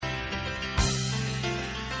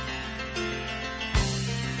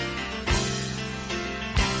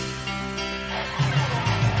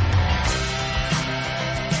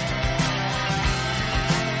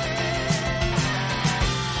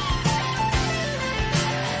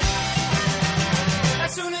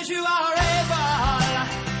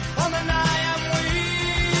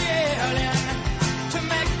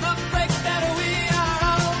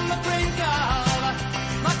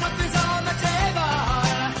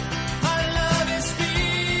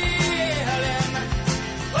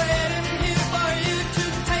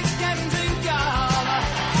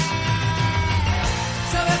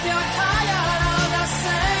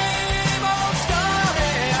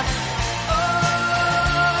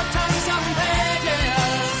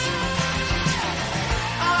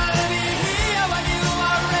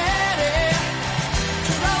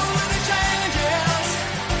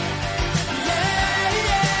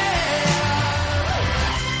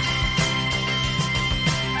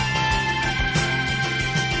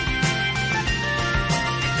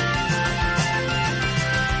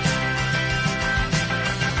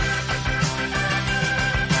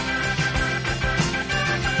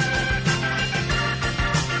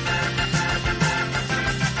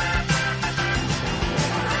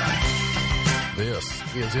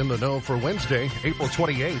is In the Know for Wednesday, April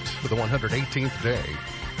 28th, for the 118th day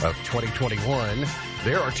of 2021.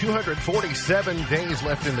 There are 247 days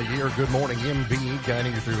left in the year. Good morning, MB,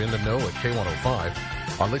 guiding you through In the Know at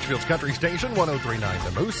K105. On Litchfield's Country Station,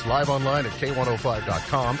 103.9 The Moose, live online at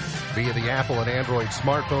K105.com, via the Apple and Android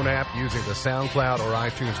smartphone app, using the SoundCloud or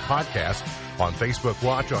iTunes podcast, on Facebook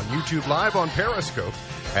Watch, on YouTube Live, on Periscope,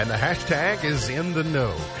 and the hashtag is In the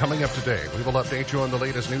Know. Coming up today, we will update you on the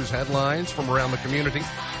latest news headlines from around the community,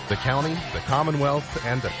 the county, the Commonwealth,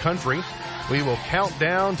 and the country. We will count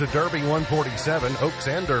down to Derby 147, Oaks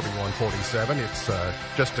and Derby 147. It's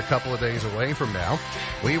just a couple of days away from now.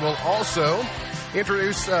 We will also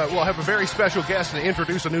introduce, we'll have a very special guest to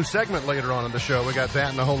introduce a new segment later on in the show. We got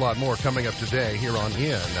that and a whole lot more coming up today here on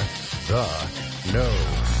In the Know.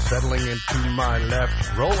 Settling into my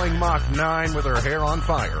left, rolling Mach 9 with her hair on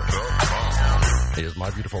fire, is my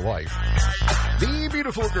beautiful wife, the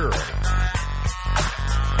beautiful girl.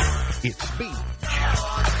 It's Beach.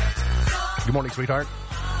 Good morning, sweetheart.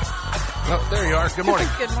 Oh, there you are. Good morning.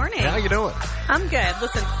 Good morning. How you doing? I'm good.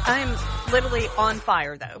 Listen, I'm literally on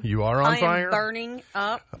fire, though. You are on fire? I am burning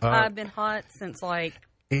up. I've been hot since like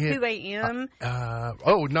 2 a.m.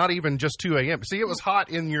 Not even just 2 a.m. See, it was hot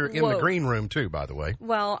in the green room, too, by the way.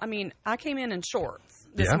 Well, I mean, I came in shorts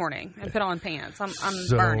this morning and put on pants. I'm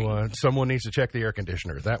burning. Someone needs to check the air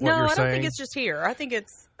conditioner. Is that what you're saying? No, I don't think it's just here. I think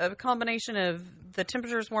it's a combination of the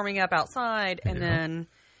temperatures warming up outside and then...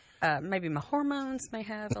 maybe my hormones may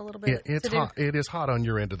have a little bit to do. It is hot on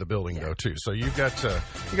your end of the building, though, too. So you got a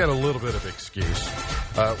little bit of excuse.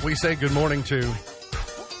 We say good morning to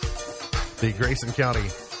the Grayson County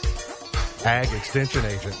Ag Extension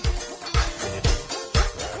Agent,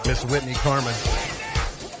 Miss Whitney Carmen.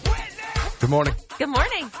 Good morning. Good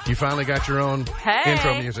morning. You finally got your own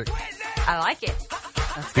intro music. I like it.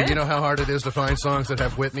 Do you know how hard it is to find songs that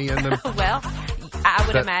have Whitney in them? Well, I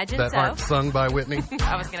would imagine that so. aren't sung by Whitney.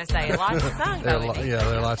 I was going to say lots of songs by Whitney. Yeah,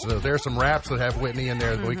 there are lots of those. There are some raps that have Whitney in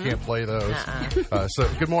there, but we can't play those. So,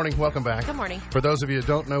 good morning. Welcome back. Good morning. For those of you who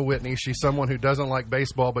don't know Whitney, she's someone who doesn't like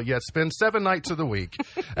baseball, but yet spends 7 nights of the week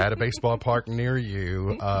at a baseball park near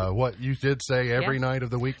you. What you did say every night of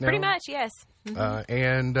the week now? Pretty much, yes.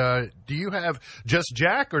 And do you have just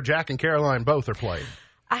Jack, or Jack and Caroline both are playing?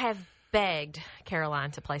 I have begged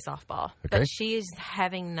Caroline to play softball, but she's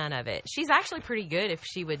having none of it. She's actually pretty good if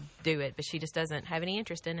she would do it, but she just doesn't have any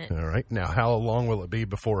interest in it. All right. Now, how long will it be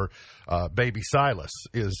before baby Silas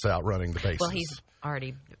is out running the bases? Well, he's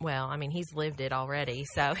lived it already,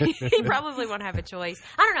 so he probably won't have a choice.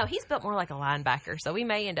 I don't know. He's built more like a linebacker, so we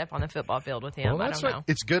may end up on the football field with him. Well, I don't know.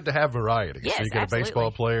 It's good to have variety. Yes, so you get absolutely. a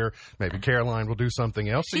baseball player, maybe Caroline will do something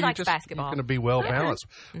else. She likes basketball. You're going to be well balanced.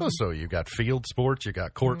 Well, so you got field sports, you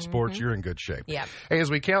got court sports, you're in good shape. Yeah. Hey, as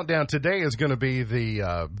we count down, today is going to be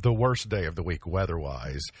the worst day of the week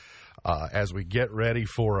weather-wise. As we get ready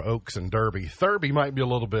for Oaks and Derby. Derby might be a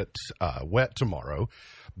little bit wet tomorrow,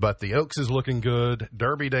 but the Oaks is looking good.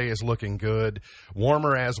 Derby Day is looking good.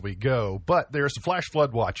 Warmer as we go, but there's a flash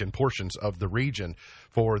flood watch in portions of the region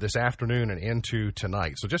for this afternoon and into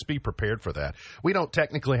tonight. So just be prepared for that. We don't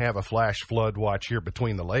technically have a flash flood watch here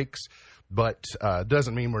between the lakes, but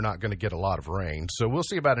doesn't mean we're not going to get a lot of rain. So we'll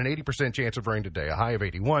see about an 80% chance of rain today, a high of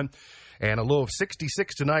 81, and a low of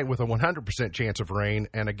 66 tonight with a 100% chance of rain,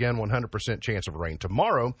 and again 100% chance of rain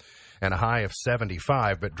tomorrow, and a high of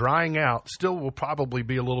 75. But drying out still will probably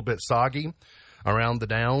be a little bit soggy around the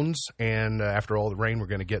downs, and after all the rain we're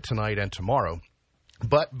going to get tonight and tomorrow.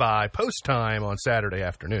 But by post time on Saturday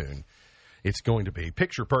afternoon, it's going to be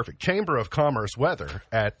picture-perfect Chamber of Commerce weather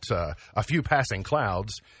at a few passing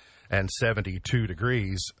clouds and 72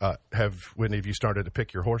 degrees. Whitney, have you started to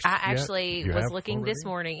pick your horse I yet? actually was looking already this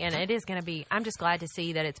morning, and it is going to be, I'm just glad to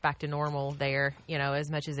see that it's back to normal there, as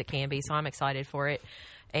much as it can be. So I'm excited for it.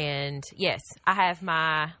 And yes, I have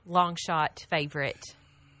my long shot favorite.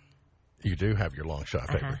 You do have your long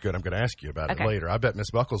shot favorite. Good. I'm going to ask you about it later. I bet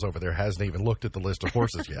Miss Buckles over there hasn't even looked at the list of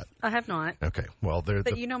horses yet. I have not. Okay. Well,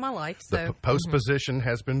 but you know my life, so. The post position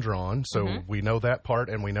has been drawn, so we know that part,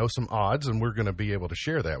 and we know some odds, and we're going to be able to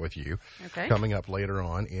share that with you coming up later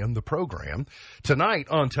on in the program. Tonight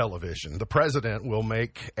on television, the president will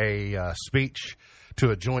make a speech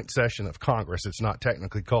to a joint session of Congress. It's not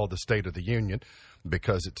technically called the State of the Union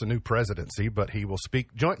because it's a new presidency, but he will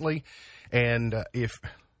speak jointly, and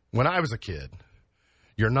when I was a kid,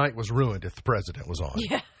 your night was ruined if the president was on.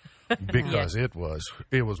 Yeah. Because it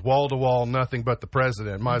was wall to wall, nothing but the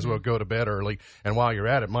president. Might as well go to bed early, and while you're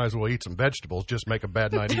at it, might as well eat some vegetables. Just make a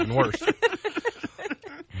bad night even worse.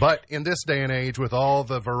 But in this day and age, with all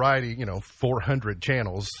the variety, 400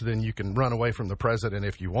 channels, then you can run away from the president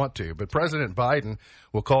if you want to. But President Biden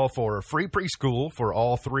will call for free preschool for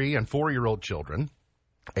all 3- and 4-year-old children,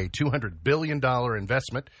 a $200 billion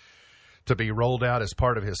investment to be rolled out as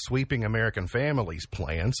part of his Sweeping American Families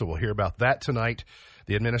plan. So we'll hear about that tonight.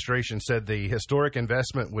 The administration said the historic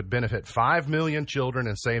investment would benefit 5 million children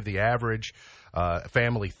and save the average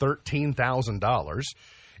family $13,000.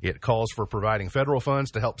 It calls for providing federal funds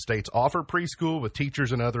to help states offer preschool, with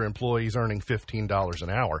teachers and other employees earning $15 an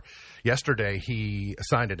hour. Yesterday, he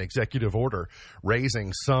signed an executive order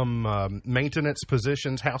raising some maintenance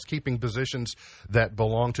positions, housekeeping positions that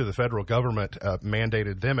belong to the federal government,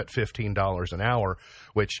 mandated them at $15 an hour,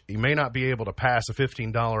 which he may not be able to pass a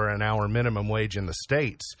 $15 an hour minimum wage in the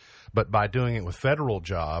states. But by doing it with federal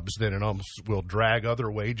jobs, then it almost will drag other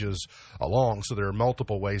wages along. So there are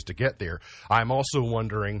multiple ways to get there. I'm also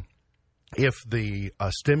wondering if the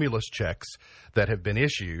stimulus checks that have been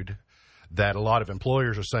issued, that a lot of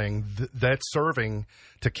employers are saying that's serving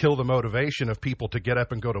to kill the motivation of people to get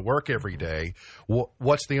up and go to work every day.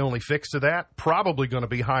 What's the only fix to that? Probably going to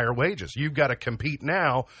be higher wages. You've got to compete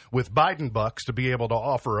now with Biden bucks to be able to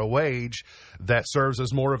offer a wage that serves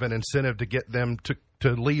as more of an incentive to get them to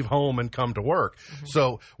leave home and come to work. Mm-hmm.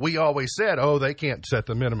 So we always said, they can't set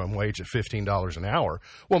the minimum wage at $15 an hour.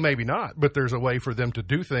 Well, maybe not, but there's a way for them to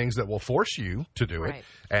do things that will force you to do it,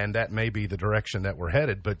 and that may be the direction that we're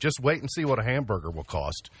headed. But just wait and see what a hamburger will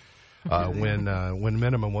cost when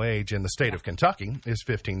minimum wage in the state of Kentucky is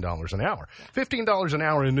 $15 an hour. $15 an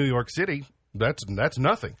hour in New York City, that's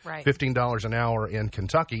nothing. Right. $15 an hour in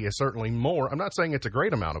Kentucky is certainly more. I'm not saying it's a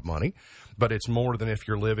great amount of money, but it's more than if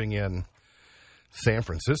you're living in San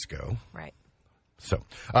Francisco. Right. So,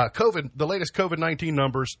 the latest COVID-19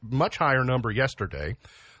 numbers, much higher number yesterday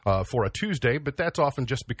for a Tuesday, but that's often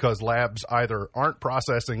just because labs either aren't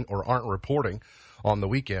processing or aren't reporting on the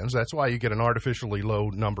weekends. That's why you get an artificially low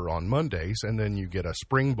number on Mondays, and then you get a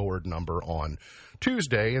springboard number on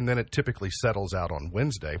Tuesday, and then it typically settles out on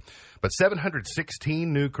Wednesday. But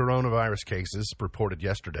 716 new coronavirus cases reported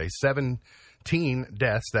yesterday, 17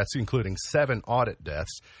 deaths, that's including 7 audit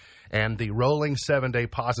deaths. And the rolling 7-day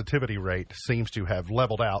positivity rate seems to have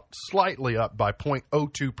leveled out, slightly up by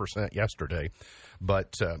 0.02% yesterday,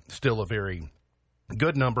 but still a very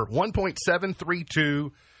good number.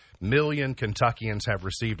 1.732 million Kentuckians have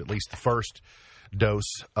received at least the first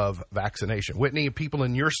dose of vaccination. Whitney, people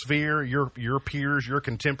in your sphere, your peers, your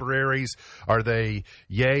contemporaries, are they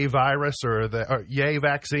yay virus or yay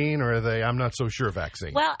vaccine, or are they I'm not so sure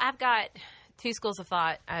vaccine? Well, I've got two schools of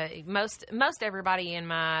thought. Most everybody in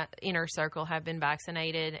my inner circle have been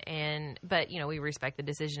vaccinated, but we respect the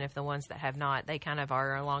decision if the ones that have not, they kind of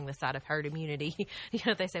are along the side of herd immunity.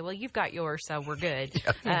 They say, well, you've got yours, so we're good.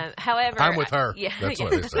 Yeah. However, I'm with her. Yeah, that's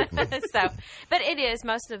what they say. But it is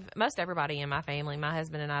most everybody in my family. My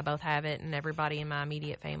husband and I both have it, and everybody in my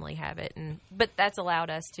immediate family have it. But that's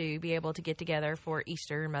allowed us to be able to get together for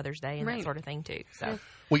Easter and Mother's Day and that sort of thing too. So.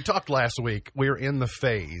 We talked last week. We're in the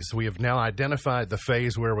phase. We have now identified the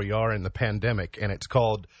phase where we are in the pandemic, and it's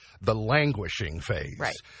called the languishing phase.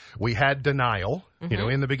 Right. We had denial. Mm-hmm.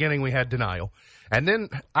 In the beginning we had denial. And then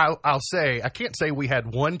I'll say, I can't say we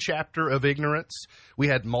had one chapter of ignorance. We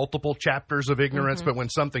had multiple chapters of ignorance, mm-hmm. but when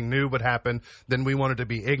something new would happen, then we wanted to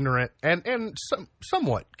be ignorant and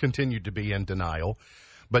somewhat continued to be in denial.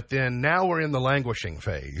 But then now we're in the languishing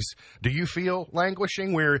phase. Do you feel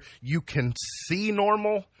languishing where you can see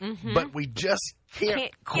normal, mm-hmm. but we just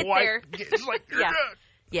can't quite get there? It's like, yeah.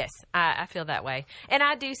 Yes, I feel that way. And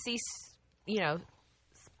I do see,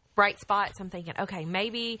 bright spots. I'm thinking, okay,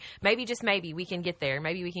 maybe just maybe we can get there.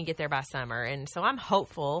 Maybe we can get there by summer. And so I'm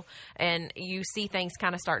hopeful. And you see things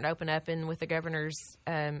kind of starting to open up. And with the governor's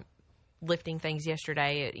lifting things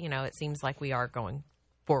yesterday, it seems like we are going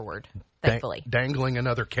forward. Thankfully. Dangling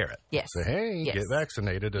another carrot. Yes. Say, hey, yes. Get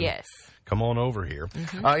vaccinated and yes. Come on over here.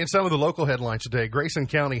 Mm-hmm. In some of the local headlines today, Grayson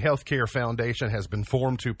County Healthcare Foundation has been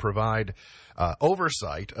formed to provide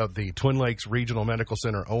oversight of the Twin Lakes Regional Medical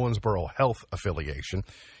Center Owensboro Health affiliation.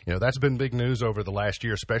 That's been big news over the last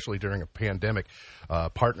year, especially during a pandemic.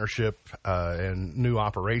 Partnership and new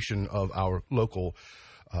operation of our local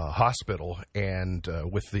hospital and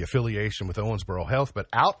with the affiliation with Owensboro Health. But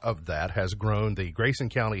out of that has grown the Grayson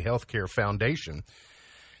County Healthcare Foundation.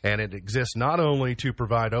 And it exists not only to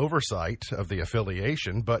provide oversight of the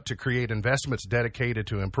affiliation, but to create investments dedicated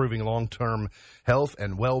to improving long-term health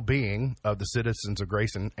and well-being of the citizens of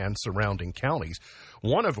Grayson and surrounding counties,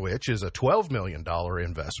 one of which is a $12 million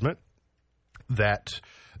investment that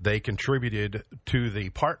they contributed to the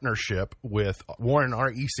partnership with Warren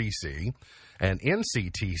RECC and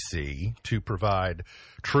NCTC to provide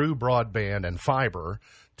true broadband and fiber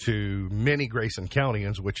to many Grayson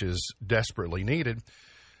Countyans, which is desperately needed.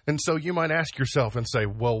 And so you might ask yourself and say,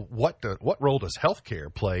 well, what role does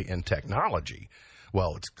healthcare play in technology?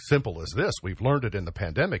 Well, it's simple as this. We've learned it in the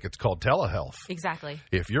pandemic. It's called telehealth. Exactly.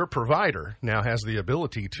 If your provider now has the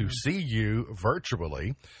ability to see you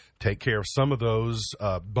virtually, take care of some of those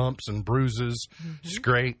bumps and bruises,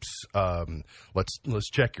 scrapes. Let's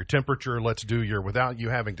check your temperature. Let's do without you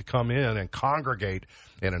having to come in and congregate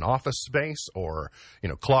in an office space or,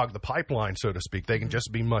 clog the pipeline, so to speak. They can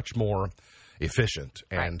just be much more efficient.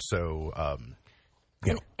 Right. And so,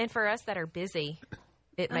 and for us that are busy,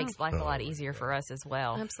 it makes life a lot easier for us as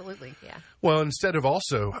well. Absolutely. Yeah. Well, instead of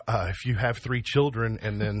also, if you have 3 children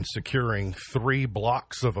and then securing 3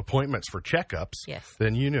 blocks of appointments for checkups,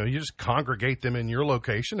 then, you just congregate them in your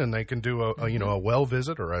location and they can do a well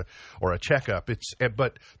visit or a checkup.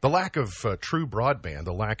 But the lack of true broadband,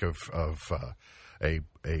 the lack of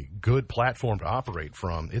a good platform to operate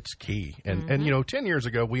from, it's key. And 10 years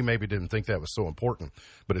ago, we maybe didn't think that was so important,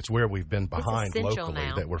 but it's where we've been behind locally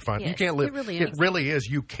now. that we're finding. Yes, you can't live. it really is.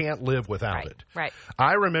 You can't live without it. Right.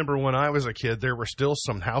 I remember when I was a kid, there were still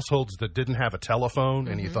some households that didn't have a telephone,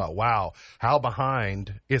 and you thought, wow, how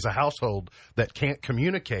behind is a household that can't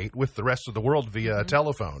communicate with the rest of the world via a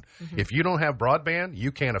telephone? If you don't have broadband,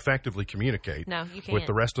 you can't effectively communicate with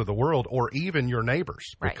the rest of the world or even your neighbors,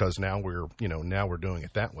 because now we're doing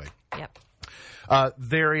it that way. Yep.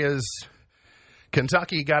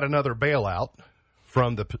 Kentucky got another bailout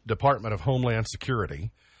from the Department of Homeland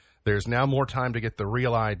Security. There's now more time to get the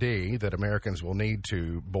real ID that Americans will need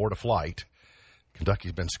to board a flight.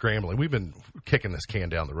 Kentucky's been scrambling. We've been kicking this can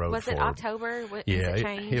down the road. Was it October?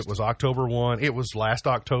 It was October 1. It was last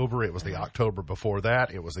October. It was the October before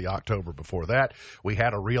that. It was the October before that. We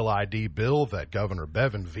had a real ID bill that Governor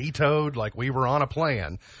Bevin vetoed like we were on a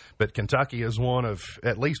plan. But Kentucky is one of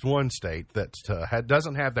at least one state that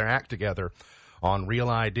doesn't have their act together on real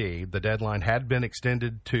ID. The deadline had been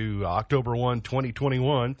extended to October 1,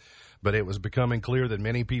 2021. But it was becoming clear that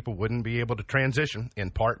many people wouldn't be able to transition, in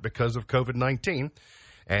part because of COVID-19.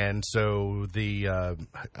 And so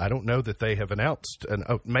I don't know that they have announced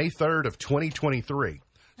May 3rd of 2023.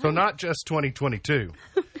 So not just 2022,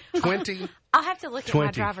 2023. I'll have to look at my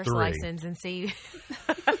driver's license and see.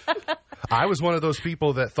 I was one of those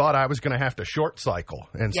people that thought I was going to have to short cycle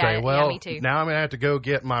and say, well, me too. Now I'm going to have to go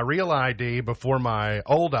get my real ID before my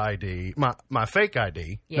old ID, my fake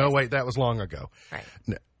ID. Yes. No, wait, that was long ago. Right.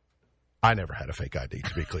 No, I never had a fake ID,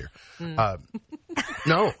 to be clear.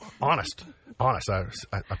 No, honest. I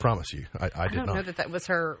promise you, I did not. I don't know that was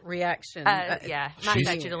her reaction. My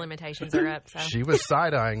statute of limitations are up. So. She was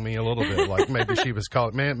side-eyeing me a little bit, like maybe she was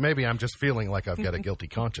calling, man, maybe I'm just feeling like I've got a guilty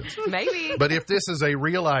conscience. Maybe. But if this is a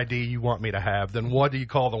real ID you want me to have, then what do you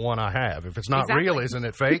call the one I have? If it's not real, isn't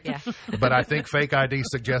it fake? Yeah. But I think fake ID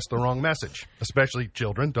suggests the wrong message, especially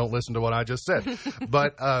children. Don't listen to what I just said.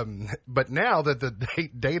 But now that the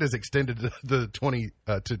date is extended to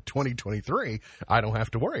 2023, I don't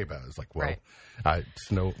have to worry about it. It's like, well,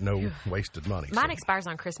 it's no wasted money. Mine expires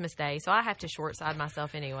on Christmas Day, so I have to short side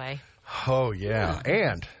myself anyway. Oh, yeah.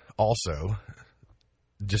 And also,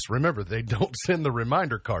 just remember, they don't send the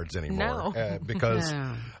reminder cards anymore. No. Because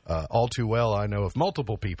all too well, I know of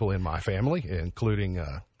multiple people in my family, including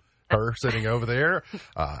her sitting over there.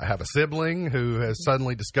 I have a sibling who has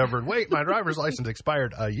suddenly discovered, wait, my driver's license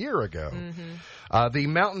expired a year ago. The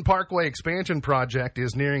Mountain Parkway expansion project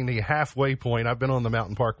is nearing the halfway point. I've been on the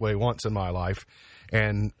Mountain Parkway once in my life,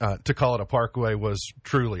 and to call it a parkway was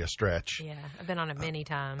truly a stretch. Yeah, I've been on it many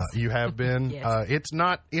times. You have been? Yes.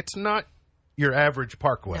 It's not your average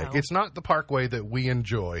parkway. No. It's not the parkway that we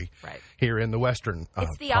enjoy here in the western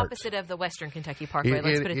It's the opposite of the Western Kentucky Parkway,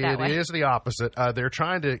 let's put it that way. It is the opposite. They're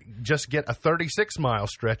trying to just get a 36-mile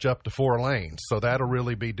stretch up to 4 lanes, so that'll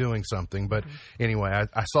really be doing something. But anyway,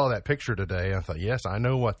 I saw that picture today, and I thought, yes, I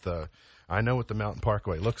know what the Mountain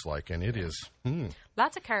Parkway looks like, and it is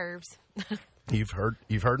lots of curves. You've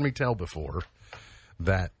heard me tell before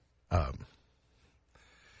that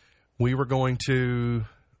we were going to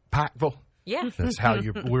Pikeville. Yeah. That's how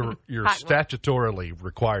you're statutorily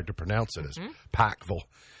required to pronounce it as Pikeville.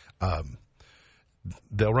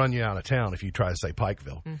 They'll run you out of town if you try to say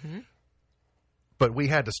Pikeville. But we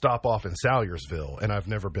had to stop off in Salyersville, and I've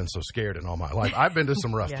never been so scared in all my life. I've been to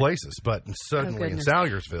some rough places, but suddenly in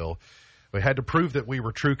Salyersville, We had to prove that we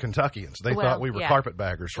were true Kentuckians. They thought we were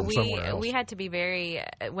carpetbaggers from somewhere else. We had to be very,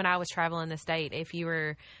 when I was traveling the state, if you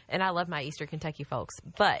were, and I love my Eastern Kentucky folks,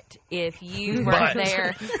 but if you were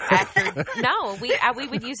there after, we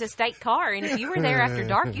would use a state car, and if you were there after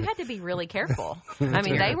dark, you had to be really careful. I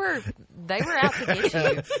mean, they were out to get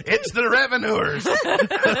you. It's the revenuers.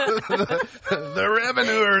 the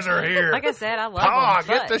revenuers are here. Like I said, I love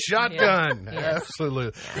them. Get the shotgun. Yeah.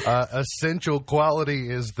 Absolutely. Essential Quality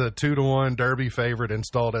is the 2-1 Derby favorite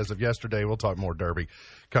installed as of yesterday. We'll talk more Derby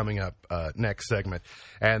coming up next segment.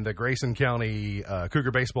 And the Grayson County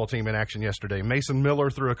Cougar baseball team in action yesterday. Mason Miller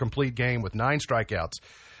threw a complete game with 9 strikeouts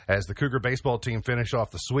as the Cougar baseball team finished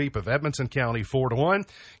off the sweep of Edmonson County 4-1.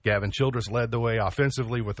 Gavin Childress led the way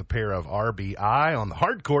offensively with a pair of RBI. On the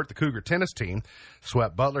hard court, the Cougar tennis team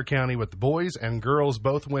swept Butler County with the boys and girls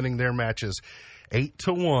both winning their matches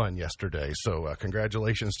 8-1 yesterday. So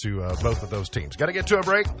congratulations to both of those teams. Got to get to a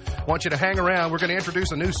break. Want you to hang around. We're going to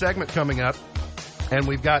introduce a new segment coming up. And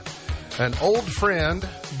we've got an old friend,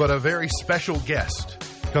 but a very special guest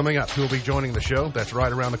coming up who will be joining the show. That's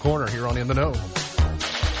right around the corner here on In the Know.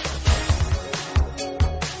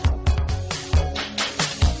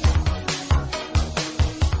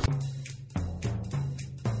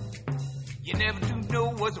 You never do know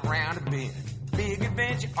what's around a bend. Big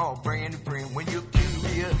adventure, all brand new friend. When you're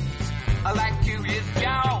curious, I like curious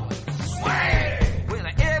George. Swag! Well,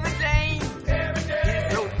 everything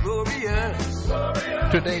is so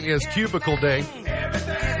glorious. Today is Cubicle Day.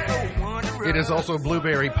 It is also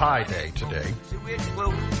Blueberry Pie Day today.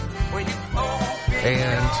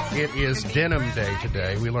 And it is Denim Day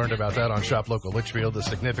today. We learned about that on Shop Local Litchfield, the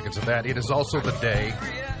significance of that. It is also the day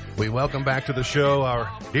we welcome back to the show our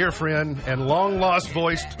dear friend and long-lost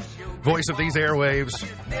voice of these airwaves,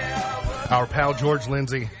 our pal George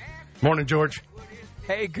Lindsay. Morning, George.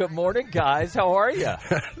 Hey, good morning, guys. How are you?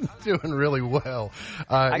 Doing really well.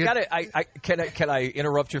 Can I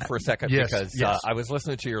interrupt you for a second? Yes, because yes. I was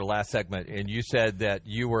listening to your last segment, and you said that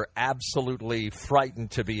you were absolutely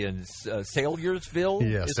frightened to be in Salyersville.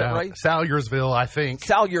 Yes, is that right? Salyersville, I think.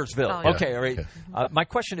 Salyersville. Oh, Okay, all right. My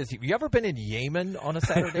question is, have you ever been in Yemen on a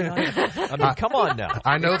Saturday night? I mean, come on now.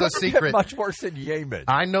 I know the secret. Much worse than Yemen.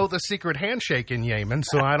 I know the secret handshake in Yemen,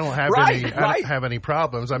 so I don't have I don't have any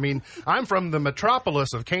problems. I mean, I'm from the metropolis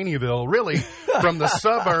of Caneyville, really from the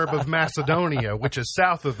suburb of Macedonia, which is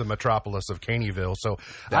south of the metropolis of Caneyville. So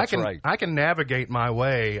I can navigate my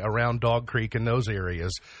way around Dog Creek and those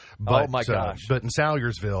areas. But, oh my gosh! But in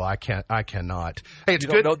Salyersville, I cannot. Hey, it's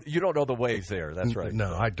you don't know the ways there. That's right.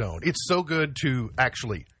 No, I don't. It's so good to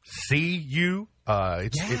actually see you.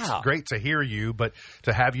 It's great to hear you, but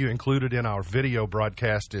to have you included in our video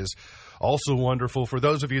broadcast is also wonderful. For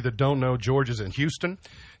those of you that don't know, George is in Houston.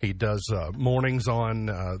 He does mornings on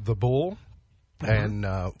The Bull and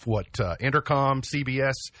Intercom,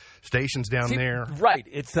 CBS stations down there. Right.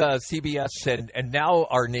 It's CBS, and now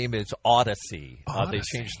our name is Odyssey. They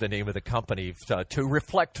changed the name of the company to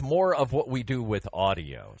reflect more of what we do with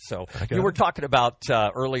audio. So you were talking about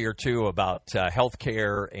earlier, too, about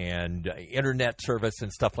healthcare and internet service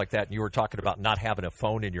and stuff like that, and you were talking about not having a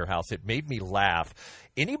phone in your house. It made me laugh.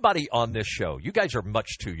 Anybody on this show, you guys are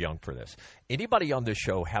much too young for this. Anybody on this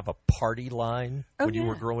show have a party line when you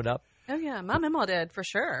were growing up? Oh, yeah. My mama did, for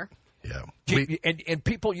sure. Yeah. And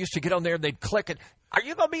people used to get on there and they'd click it. Are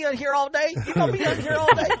you going to be on here all day? You going to be on here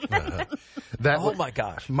all day? My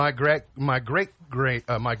gosh. My great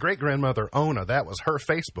grandmother Ona, that was her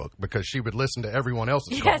Facebook because she would listen to everyone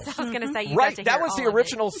else's calls. Yes, I was going to say you right. got to That hear was the all of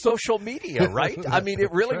original it. social media, right? I mean,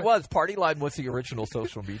 it really was. Party Line was the original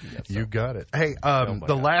social media. So. You got it. Hey,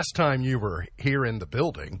 the last time you were here in the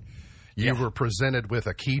building, you were presented with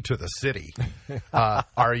a key to the city.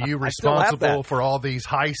 Are you responsible for all these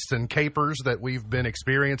heists and capers that we've been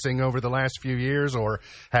experiencing over the last few years, or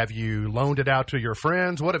have you loaned it out to your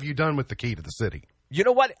friends? What have you done with the key to the city? You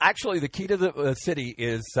know what? Actually, the key to the city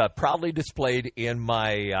is proudly displayed in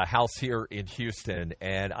my house here in Houston,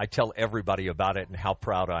 and I tell everybody about it and how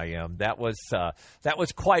proud I am. That was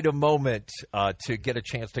quite a moment to get a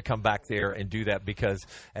chance to come back there and do that, because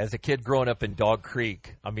as a kid growing up in Dog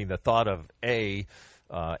Creek, I mean, the thought of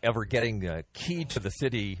ever getting the key to the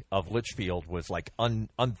city of Litchfield was like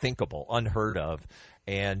unthinkable, unheard of.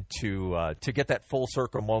 And to get that full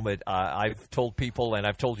circle moment, I've told people, and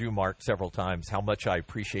I've told you, Mark, several times how much I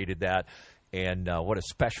appreciated that, and what a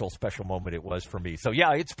special moment it was for me. So,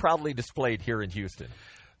 yeah, it's proudly displayed here in Houston.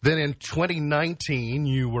 Then in 2019,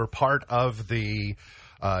 you were part of the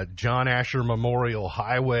John Asher Memorial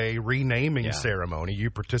Highway renaming ceremony. You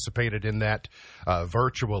participated in that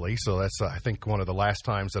virtually, so that's, I think, one of the last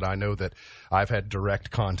times that I know that I've had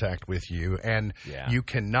direct contact with you. And you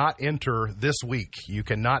cannot enter this week. You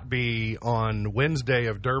cannot be on Wednesday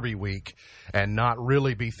of Derby week and not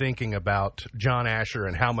really be thinking about John Asher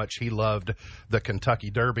and how much he loved the Kentucky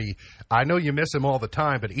Derby. I know you miss him all the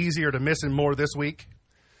time, but easier to miss him more this week?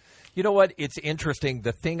 You know what? It's interesting.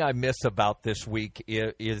 The thing I miss about this week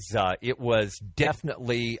is it was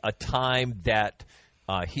definitely a time that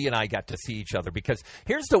he and I got to see each other. Because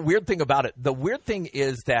here's the weird thing about it. The weird thing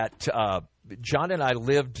is that John and I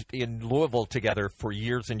lived in Louisville together for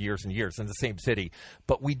years and years and years in the same city,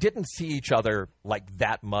 but we didn't see each other like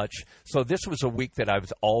that much. So this was a week that I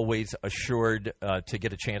was always assured to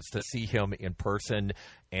get a chance to see him in person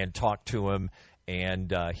and talk to him.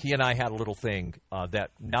 And he and I had a little thing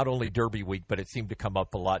that not only Derby week, but it seemed to come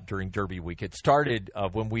up a lot during Derby week. It started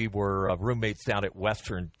when we were roommates down at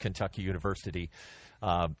Western Kentucky University.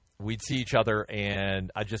 We'd see each other,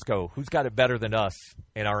 and I'd just go, who's got it better than us?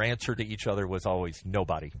 And our answer to each other was always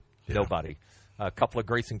nobody, nobody. A couple of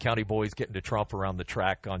Grayson County boys getting to tromp around the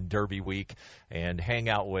track on Derby week and hang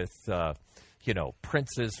out with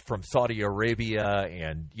princes from Saudi Arabia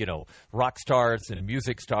and, rock stars and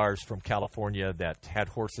music stars from California that had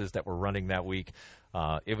horses that were running that week.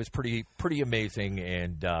 It was pretty amazing,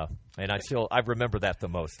 and I remember that the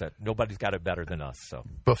most, that nobody's got it better than us. So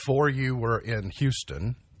before you were in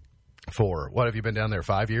Houston for, what have you been down there,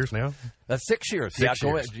 5 years now? 6 years. 6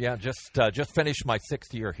 years. Just finished my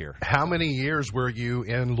 6th year here. How many years were you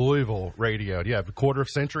in Louisville radio? Do you have a quarter of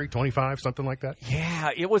century, 25, something like that? Yeah,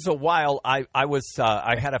 it was a while. I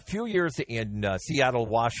had a few years in Seattle,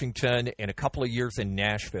 Washington, and a couple of years in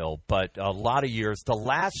Nashville, but a lot of years. The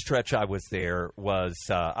last stretch I was there was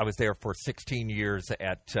I was there for 16 years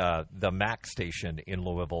at the MAC station in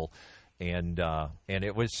Louisville. And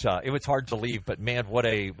it was hard to leave, but man, what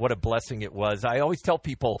a blessing it was. I always tell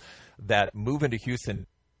people that moving to Houston,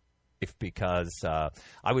 because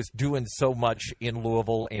I was doing so much in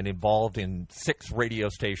Louisville and involved in 6 radio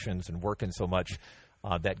stations and working so much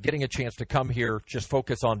that getting a chance to come here, just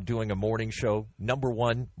focus on doing a morning show,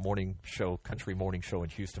 #1 morning show, country morning show in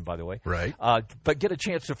Houston, by the way. Right. But get a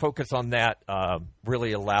chance to focus on that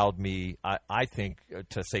really allowed me, I think,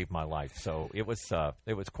 to save my life. So it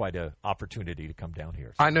was quite an opportunity to come down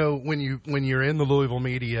here. So. I know when you're in the Louisville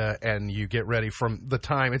media and you get ready from the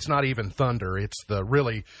time, it's not even Thunder. It's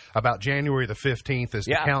really about January the 15th is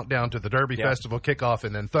the countdown to the Derby Festival kickoff,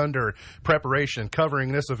 and then Thunder preparation,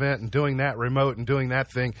 covering this event and doing that remote and doing that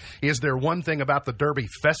thing. Is there one thing about the Derby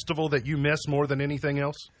Festival that you miss more than anything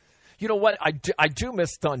else? You know what? I do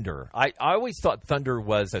miss Thunder. I always thought Thunder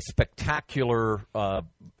was a spectacular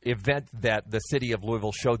event that the city of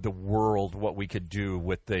Louisville showed the world what we could do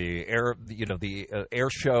with the air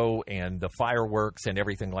show and the fireworks and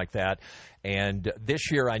everything like that. And this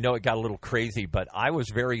year, I know it got a little crazy, but I was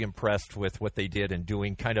very impressed with what they did in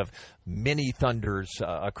doing kind of mini Thunders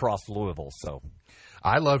across Louisville. So.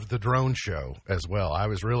 I loved the drone show as well. I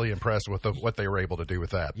was really impressed with what they were able to do with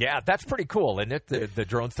that. Yeah, that's pretty cool, isn't it? The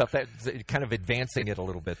drone stuff, that's kind of advancing it a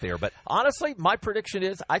little bit there. But honestly, my prediction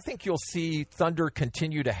is I think you'll see Thunder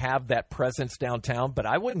continue to have that presence downtown, but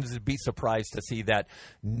I wouldn't be surprised to see that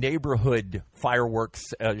neighborhood fireworks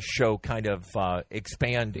show kind of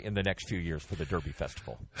expand in the next few years for the Derby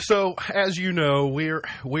Festival. So, as you know,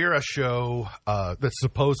 we're a show that's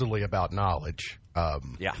supposedly about knowledge.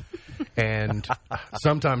 And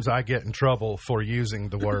sometimes I get in trouble for using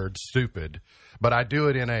the word stupid, but I do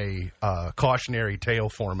it in a cautionary tale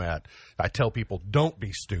format. I tell people, don't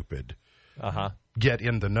be stupid. Get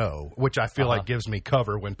in the know, which I feel like gives me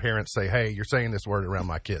cover when parents say, hey, you're saying this word around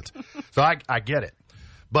my kids. So I get it.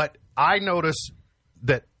 But I notice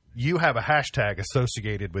that you have a hashtag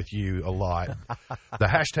associated with you a lot. The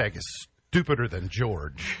hashtag is Stupider Than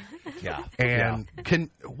George. Yeah. And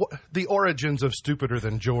the origins of Stupider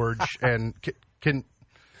Than George, and can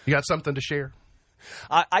you got something to share?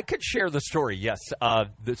 I could share the story, yes.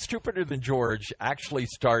 The Stupider Than George actually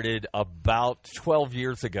started about 12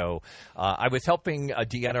 years ago. I was helping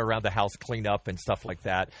Deanna around the house clean up and stuff like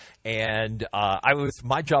that. And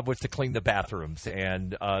my job was to clean the bathrooms.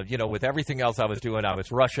 And, with everything else I was doing, I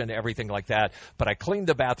was rushing, everything like that. But I cleaned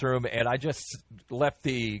the bathroom, and I just left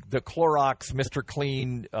the Clorox Mr.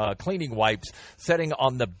 Clean cleaning wipes sitting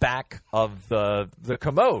on the back of the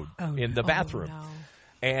commode in the bathroom. Oh, no.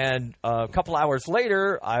 And a couple hours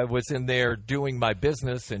later, I was in there doing my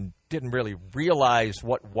business and didn't really realize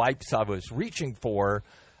what wipes I was reaching for.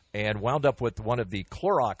 and wound up with one of the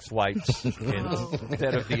Clorox wipes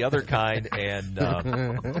instead of the other kind. And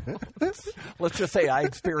let's just say I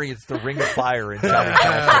experienced the Ring of Fire in Johnny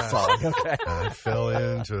Cash's song. Okay? I fell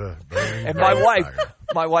into a burning And ring of fire.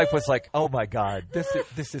 my wife was like, "Oh my God,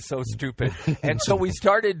 this is so stupid." And so we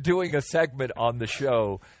started doing a segment on the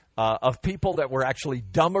show of people that were actually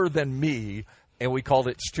dumber than me, and we called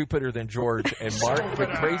it Stupider Than George. And Mark, the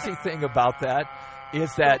crazy thing about that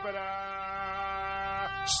is that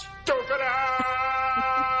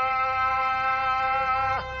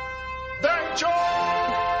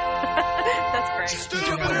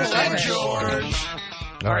That's great.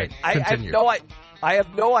 All right, continue. I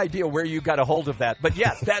have no idea where you got a hold of that, but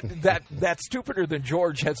yes, that Stupider Than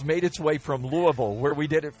George has made its way from Louisville, where we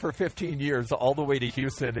did it for 15 years, all the way to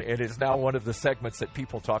Houston, and is now one of the segments that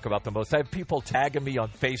people talk about the most. I have people tagging me on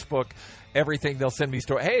Facebook, everything. They'll send me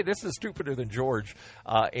stories. Hey, this is Stupider Than George,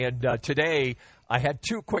 and today I had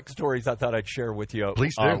two quick stories I thought I'd share with you.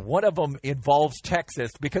 Please do. One of them involves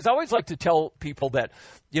Texas, because I always like to tell people that,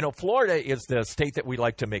 Florida is the state that we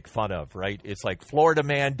like to make fun of, right? It's like Florida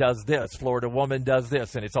man does this, Florida woman does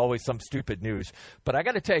this, and it's always some stupid news. But I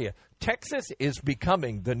got to tell you, Texas is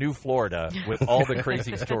becoming the new Florida with all the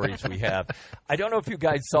crazy stories we have. I don't know if you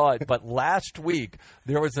guys saw it, but last week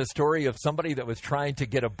there was a story of somebody that was trying to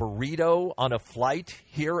get a burrito on a flight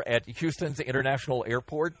here at Houston's International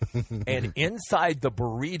Airport, and inside the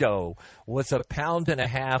burrito was 1.5 pounds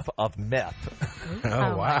of meth. Oh,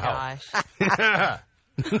 My wow. gosh.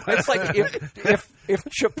 It's like if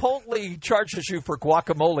Chipotle charges you for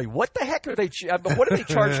guacamole, what the heck are they? What do they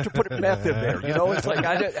charge to put meth in there? It's like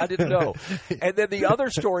I didn't know. And then the other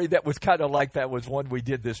story that was kind of like that was one we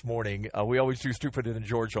did this morning. We always do Stupider Than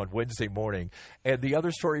George on Wednesday morning, and the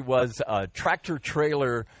other story was a tractor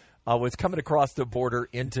trailer was coming across the border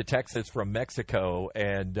into Texas from Mexico,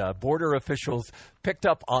 and border officials picked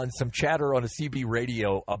up on some chatter on a CB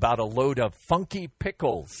radio about a load of funky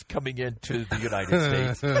pickles coming into the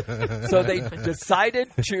United States. So they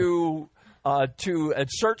decided to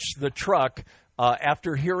search the truck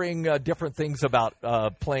after hearing different things about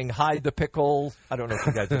playing hide the pickle. I don't know if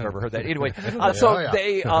you guys have ever heard that. Anyway,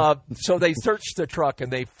 so they searched the truck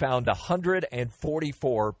and they found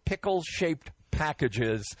 144 pickle-shaped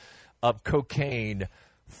packages of cocaine,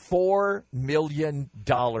 $4 million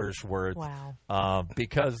worth. Wow.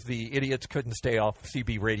 Because the idiots couldn't stay off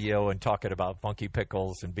CB radio and talking about funky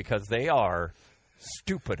pickles, and because they are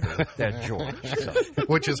stupider than George. So.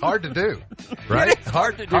 Which is hard to do, right? It is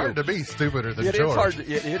hard to do. Hard to be stupider than It George. is hard.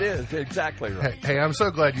 It is exactly right. Hey, I'm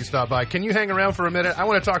so glad you stopped by. Can you hang around for a minute? I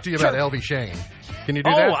want to talk to you about Elvie Shane. Can you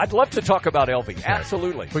do that? Oh, I'd love to talk about Elvie.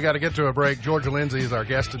 Absolutely. We got to get to a break. Georgia Lindsay is our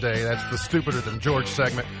guest today. That's the Stupider Than George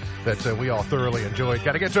segment that we all thoroughly enjoyed.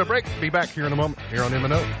 Got to get to a break. Be back here in a moment here on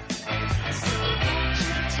M&O.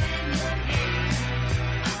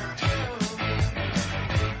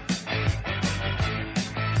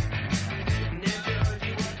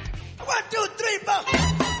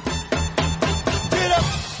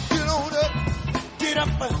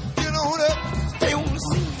 Stay on the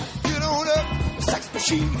scene. Get on up. Sex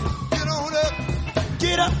machine. Get on up.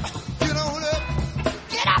 Get up. Get on up.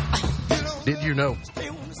 Get up. Did you know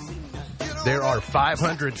there are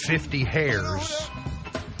 550 hairs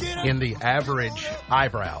in the average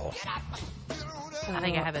eyebrow? I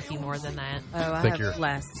think I have a few more than that. Oh, I Think have you're-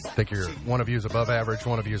 less. Think you're one of you is above average,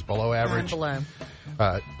 one of you is below I'm average. below.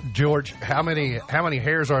 George, how many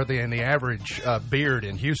hairs are there in the average beard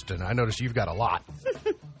in Houston? I noticed you've got a lot.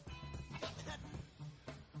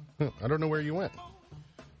 I don't know where you went.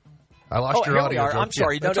 I lost your here audio. we are. George. I'm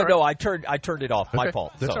sorry. Yeah, that's No. all I turned it off. My Okay.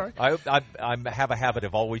 fault. That's So all right. I have a habit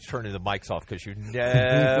of always turning the mics off because you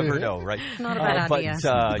never know, right? Not a bad but, idea.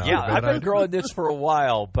 yeah, a bad I've been idea. growing this for a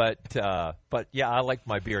while, but yeah, I like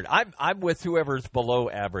my beard. I'm with whoever's below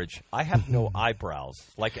average. I have no eyebrows,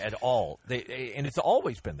 like at all. And it's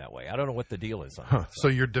always been that way. I don't know what the deal is on that. So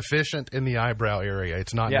you're deficient in the eyebrow area.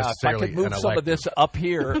 It's not Yeah, if I necessarily could move an some of elective. this up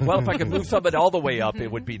here, well, if I could move some of it all the way up,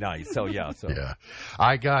 it would be nice. So yeah, Yeah,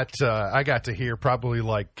 I got to hear probably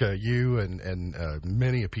like you and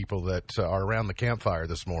many people that are around the campfire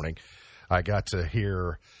this morning. I got to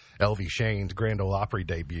hear Elvie Shane's Grand Ole Opry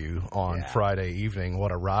debut on Friday evening.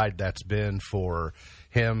 What a ride that's been for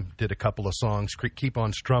him. Did a couple of songs, Keep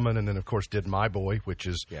on Strumming, and then of course did My Boy, which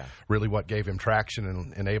is really what gave him traction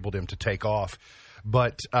and enabled him to take off.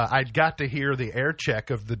 But I got to hear the air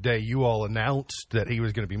check of the day you all announced that he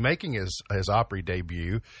was going to be making his Opry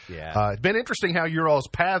debut. Yeah. It's been interesting how your all's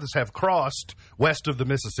paths have crossed west of the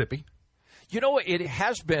Mississippi. It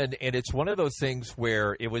has been, and it's one of those things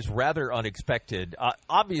where it was rather unexpected.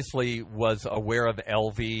 Obviously, was aware of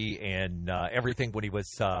LV and everything when he was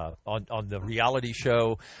on the reality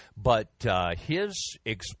show, but his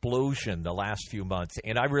explosion the last few months,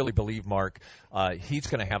 and I really believe, Mark, he's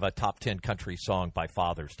going to have a top 10 country song by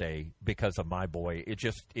Father's Day because of My Boy.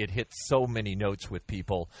 It hits so many notes with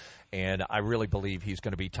people, and I really believe he's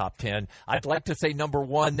going to be top 10. I'd like to say number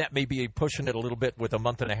 1. That may be pushing it a little bit with a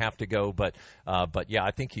month and a half to go, but yeah,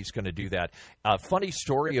 I think he's going to do that. Funny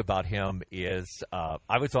story about him is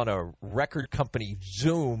I was on a record company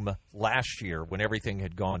Zoom last year when everything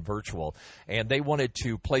had gone virtual, and they wanted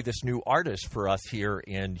to play this new artist for us here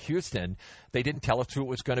in Houston. They didn't tell us who it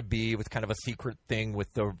was going to be. It was kind of a secret thing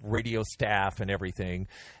with the radio staff and everything,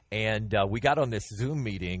 and we got on this Zoom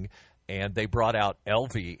meeting, and they brought out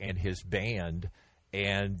LV and his band,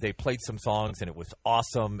 and they played some songs, and it was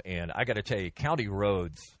awesome. And I got to tell you, County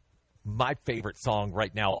Roads, my favorite song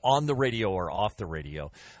right now on the radio or off the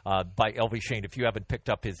radio by LV Shane. If you haven't picked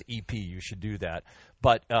up his EP, you should do that.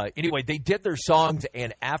 But anyway, they did their songs,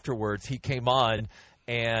 and afterwards he came on,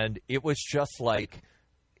 and it was just like,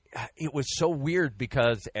 it was so weird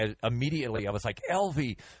because immediately I was like,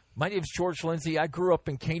 LV, my name is George Lindsay. I grew up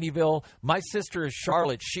in Caneyville. My sister is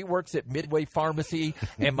Charlotte. She works at Midway Pharmacy.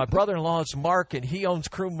 And my brother-in-law is Mark, and he owns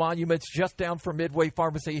Crew Monuments just down from Midway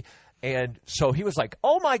Pharmacy. And so he was like,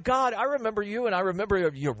 oh, my God, I remember you, and I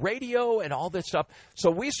remember your radio and all this stuff.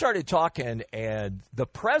 So we started talking, and the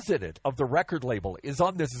president of the record label is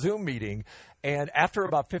on this Zoom meeting. And after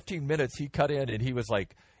about 15 minutes, he cut in, and he was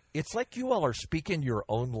like, it's like you all are speaking your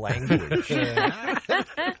own language.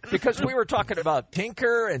 Because we were talking about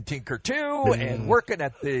Tinker and Tinker 2 and working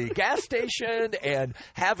at the gas station and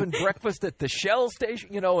having breakfast at the Shell station,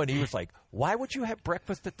 and he was like, why would you have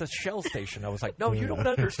breakfast at the Shell station? I was like, no, you don't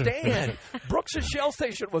understand. Brooks and Shell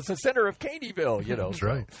station was the center of Caneyville, That's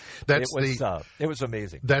right. It was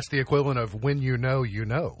amazing. That's the equivalent of when you know, you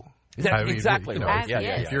know. Exactly. Right.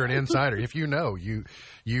 If you're an insider, if you know,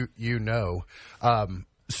 you know.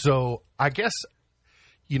 So I guess,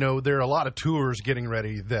 there are a lot of tours getting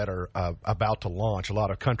ready that are about to launch, a lot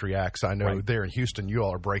of country acts. I know there in Houston, you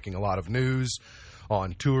all are breaking a lot of news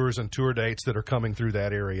on tours and tour dates that are coming through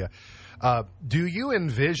that area. Do you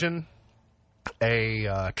envision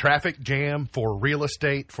a traffic jam for real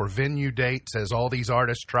estate, for venue dates as all these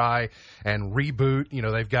artists try and reboot?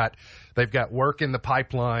 They've got work in the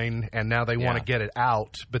pipeline, and now they want to get it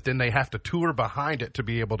out, but then they have to tour behind it to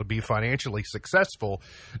be able to be financially successful.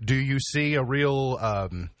 Do you see a real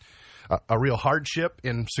hardship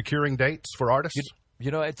in securing dates for artists?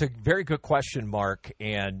 It's a very good question, Mark,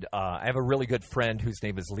 and I have a really good friend whose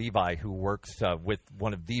name is Levi who works with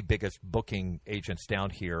one of the biggest booking agents down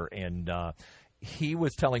here, and he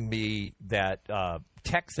was telling me that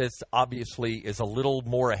Texas obviously is a little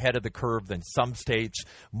more ahead of the curve than some states,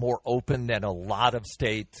 more open than a lot of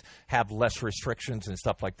states, have less restrictions and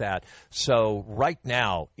stuff like that. So right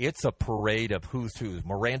now, it's a parade of who's who.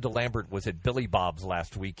 Miranda Lambert was at Billy Bob's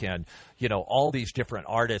last weekend. All these different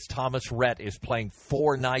artists. Thomas Rhett is playing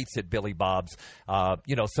 4 nights at Billy Bob's.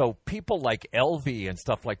 So people like LV and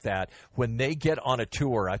stuff like that, when they get on a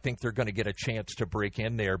tour, I think they're going to get a chance to break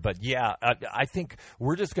in there. But, I think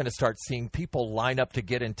we're just going to start seeing people line up to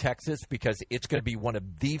get in Texas because it's going to be one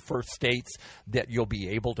of the first states that you'll be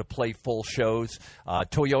able to play full shows.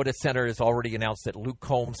 Toyota Center has already announced that Luke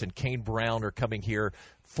Combs and Kane Brown are coming here.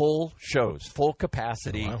 Full shows, full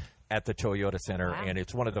capacity. Oh, wow. At the Toyota Center, wow. And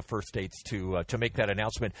it's one of the first states to make that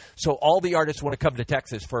announcement. So all the artists want to come to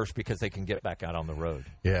Texas first because they can get back out on the road.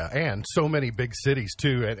 Yeah, and so many big cities,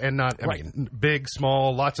 too, and not, I mean, big,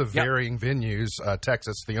 small, lots of varying venues.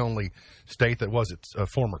 Texas, the only state that was its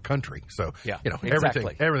former country. So,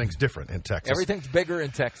 everything's different in Texas. Everything's bigger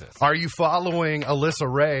in Texas. Are you following Alyssa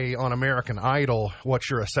Ray on American Idol? What's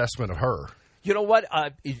your assessment of her? You know what?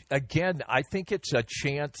 Again, I think it's a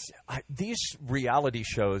chance. These reality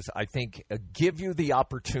shows, I think, give you the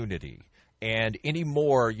opportunity. And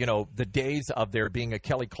anymore, the days of there being a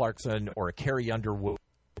Kelly Clarkson or a Carrie Underwood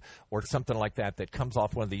or something like that comes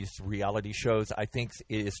off one of these reality shows, I think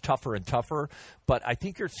is tougher and tougher. But I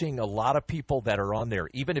think you're seeing a lot of people that are on there,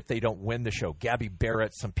 even if they don't win the show. Gabby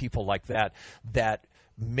Barrett, some people like that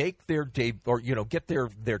make their day or, get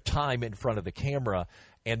their time in front of the camera.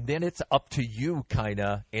 And then it's up to you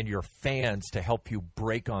and your fans to help you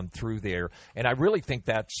break on through there. And I really think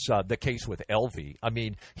that's the case with LV. I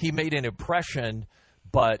mean, he made an impression,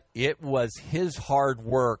 but it was his hard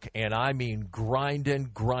work, and I mean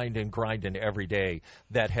grinding every day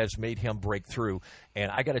that has made him break through.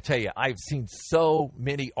 And I got to tell you, I've seen so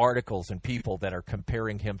many articles and people that are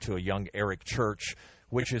comparing him to a young Eric Church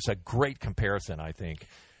which is a great comparison, I think.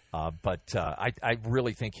 But I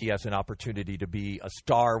really think he has an opportunity to be a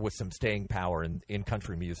star with some staying power in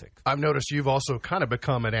country music. I've noticed you've also kind of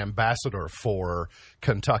become an ambassador for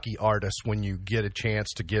Kentucky artists when you get a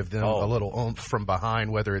chance to give them a little oomph from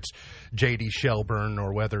behind, whether it's J.D. Shelburne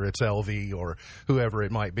or whether it's LV or whoever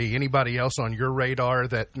it might be. Anybody else on your radar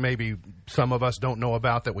that maybe some of us don't know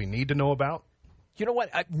about that we need to know about? You know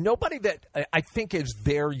what? Nobody that I think is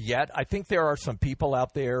there yet. I think there are some people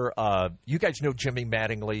out there. You guys know Jimmy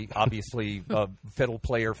Mattingly, obviously fiddle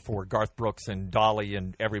player for Garth Brooks and Dolly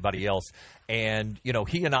and everybody else. And, you know,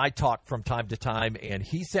 he and I talk from time to time, and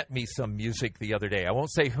he sent me some music the other day. I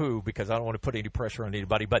won't say who because I don't want to put any pressure on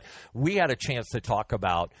anybody, but we had a chance to talk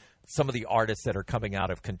about some of the artists that are coming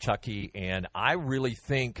out of Kentucky, and I really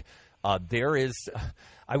think there is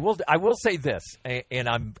I will say this, and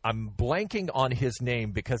I'm blanking on his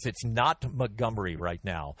name because it's not Montgomery right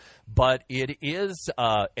now, but it is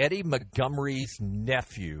Eddie Montgomery's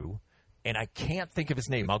nephew, and I can't think of his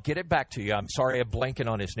name. I'll get it back to you. I'm sorry, I'm blanking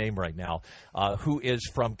on his name right now, who is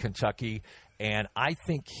from Kentucky, and I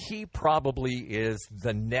think he probably is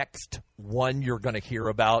the next one you're going to hear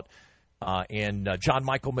about. And John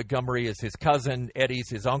Michael Montgomery is his cousin, Eddie's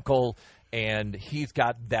his uncle, and he's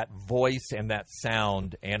got that voice and that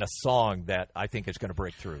sound and a song that I think is going to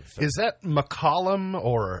break through. So. Is that McCollum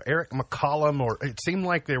or Eric McCollum? Or it seemed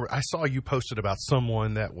like they were. I saw you posted about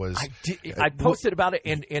someone that was. I posted about it,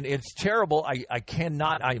 and it's terrible. I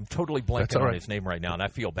cannot. I am totally blanking on his name right now, and I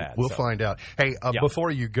feel bad. We'll find out. Hey,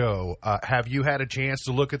 before you go, have you had a chance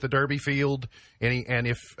to look at the Derby field? And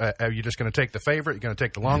if are you just going to take the favorite? You're going to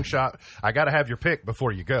take the long shot? I got to have your pick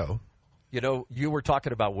before you go. You know, you were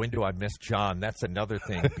talking about when do I miss John. That's another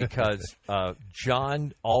thing because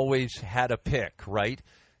John always had a pick, right?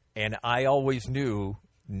 And I always knew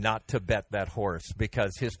not to bet that horse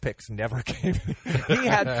because his picks never came. He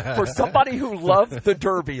had, for somebody who loved the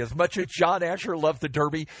Derby as much as John Asher loved the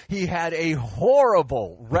Derby, he had a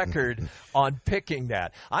horrible record on picking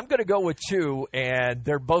that. I'm going to go with two, and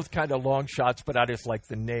they're both kind of long shots, but I just like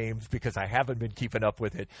the names because I haven't been keeping up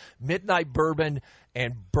with it. Midnight Bourbon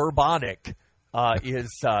and Bourbonic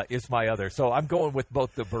is my other. So I'm going with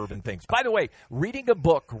both the bourbon things. By the way, reading a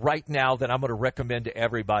book right now that I'm going to recommend to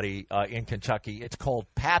everybody in Kentucky. It's called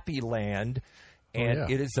Pappy Land, and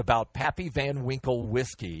it is about Pappy Van Winkle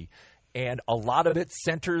whiskey. And a lot of it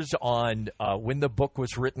centers on when the book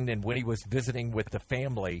was written and when he was visiting with the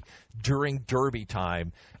family during Derby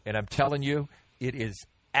time. And I'm telling you, it is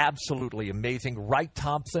absolutely amazing. Wright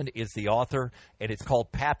Thompson is the author, and it's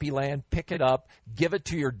called Pappy Land. Pick it up. Give it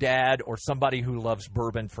to your dad or somebody who loves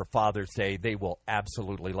bourbon for Father's Day. They will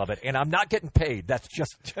absolutely love it. And I'm not getting paid. That's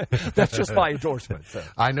just my endorsement. So.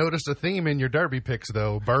 I noticed a theme in your Derby picks,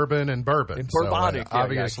 though, bourbon and bourbon. And Bourbonic. So,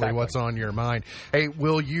 obviously, exactly. What's on your mind. Hey,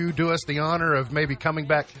 will you do us the honor of maybe coming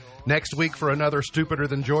back next week for another Stupider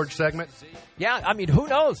Than George segment? Yeah, I mean, who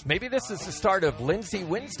knows? Maybe this is the start of Lindsay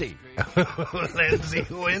Wednesday. Lindsay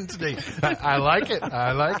Wednesday. I like it.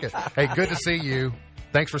 I like it. Hey, good to see you.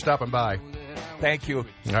 Thanks for stopping by. Thank you.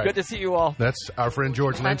 Right. Good to see you all. That's our friend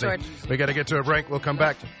George Lindsay. George. We got to get to a break. We'll come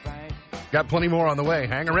back. Got plenty more on the way.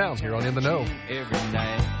 Hang around here on In the Know. Every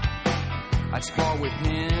night I'd spar with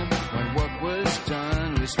him when work was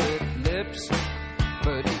done. We split lips,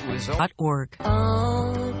 but it was .org.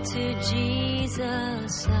 All to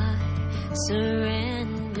Jesus I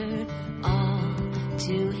surrender, all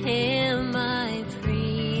to him I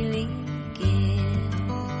freely give.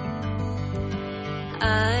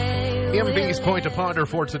 MB's Point to Ponder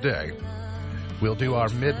for today. We'll do our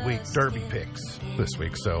midweek Derby picks this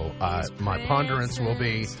week. So my ponderance will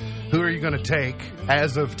be, who are you going to take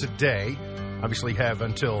as of today? Obviously have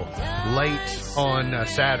until late on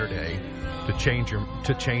Saturday to change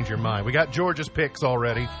your mind. We got George's picks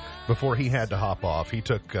already before he had to hop off. He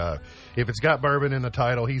took, if it's got bourbon in the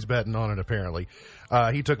title, he's betting on it apparently.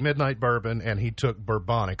 He took Midnight Bourbon and he took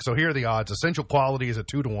Bourbonic. So here are the odds. Essential Quality is at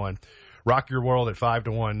 2-1. Rock Your World at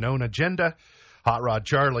 5-1. Known Agenda, Hot Rod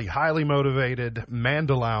Charlie, Highly Motivated,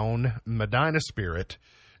 Mandaloun, Medina Spirit,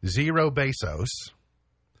 Zero Besos,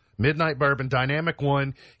 Midnight Bourbon, Dynamic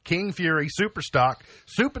One, King Fury, Superstock,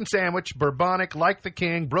 Soup and Sandwich, Bourbonic, Like the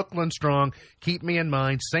King, Brooklyn Strong, Keep Me in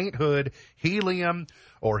Mind, St. Hood, Helium,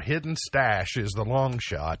 or Hidden Stash is the long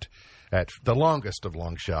shot. At the longest of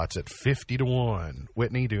long shots at 50-1.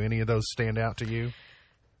 Whitney, do any of those stand out to you?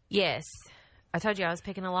 Yes. I told you I was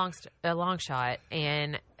picking a long shot,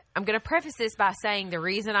 and I'm going to preface this by saying the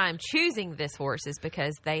reason I'm choosing this horse is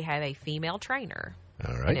because they have a female trainer.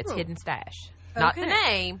 All right. And it's Hidden Stash. Not the Okay.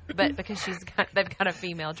 name, but because they've got a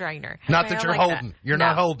female trainer. Not Okay, that I you're like that. holding. You're No.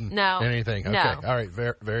 not holding No. anything. Okay. No. All right.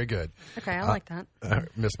 Very, very good. Okay, I like that.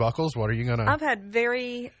 Miss Buckles, what are you going to... I've had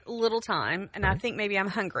very little time, and I think maybe I'm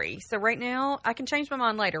hungry. So right now, I can change my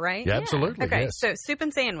mind later, right? Yeah, absolutely. Okay, Yes. so soup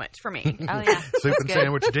and sandwich for me. Oh, yeah. Soup and Good.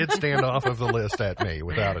 sandwich did stand off of the list at me,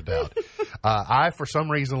 without a doubt. I, for some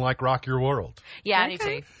reason, like Rock Your World. Yeah, I Okay.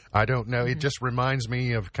 do too. I don't know. It just reminds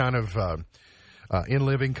me of kind of In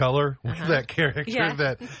Living Color, with that character Yeah.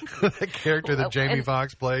 that character that Jamie and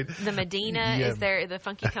Foxx played. The Medina Yeah. is there, the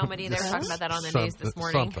funky comedy. They were talking about that on the news this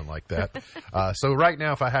morning. Something like that. So right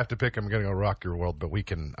now, if I have to pick, I'm going to go Rock Your World. But we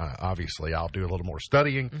can obviously, I'll do a little more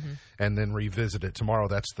studying and then revisit it tomorrow.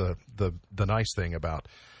 That's the nice thing about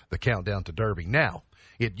the countdown to Derby. Now,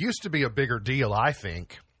 it used to be a bigger deal, I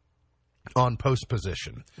think, on post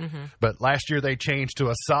position, but last year they changed to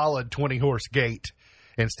a solid 20-horse gate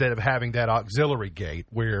instead of having that auxiliary gate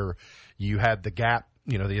where you had the gap,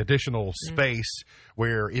 the additional space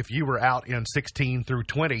where if you were out in 16 through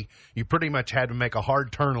 20, you pretty much had to make a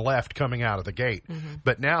hard turn left coming out of the gate.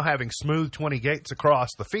 But now having smooth 20 gates across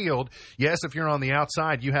the field, yes, if you're on the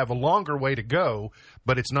outside, you have a longer way to go,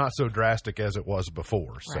 but it's not so drastic as it was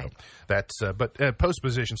before. So Right. that's, but post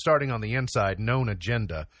position starting on the inside, known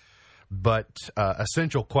agenda, but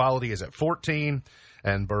essential quality is at 14.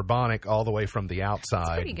 And Bourbonic all the way from the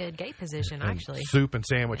outside. Pretty good gate position, actually. Soup and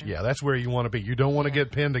sandwich. Yeah, that's where you want to be. You don't want to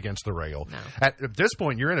get pinned against the rail. No. At this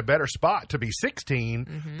point, you're in a better spot to be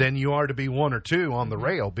 16 than you are to be 1 or 2 on the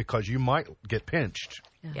rail because you might get pinched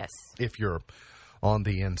Yes. if you're on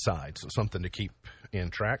the inside. So something to keep in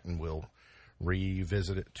track, and we'll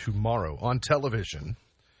revisit it tomorrow. On television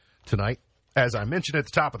tonight, as I mentioned at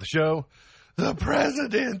the top of the show, the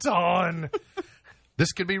president's on.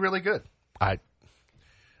 This could be really good.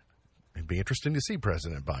 It'd be interesting to see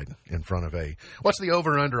President Biden in front of what's the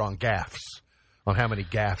over-under on gaffes, on how many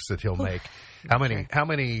gaffes that he'll make? How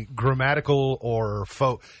many grammatical or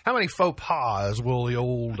how many faux pas will the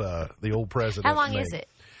old president How long make? is it?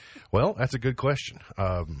 Well, that's a good question.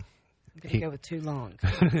 Go with too long.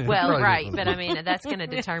 Well, right. But, I mean, that's going to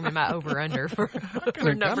determine my over-under for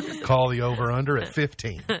numbers. Call the over-under at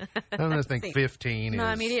 15. I'm going to think 15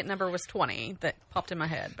 My is... immediate number was 20 that popped in my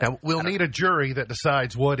head. But Now, we'll need a jury that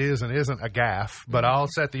decides what is and isn't a gaffe, but I'll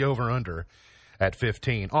set the over-under at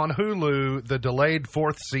 15. On Hulu, the delayed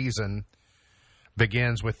 4th season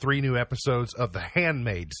begins with 3 new episodes of The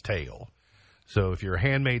Handmaid's Tale. So if you're a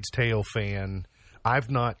Handmaid's Tale fan, I've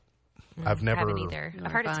never... haven't either. No,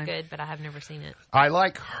 I've heard fine. it's good, but I have never seen it. I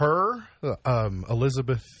like her,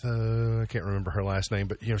 Elizabeth. I can't remember her last name,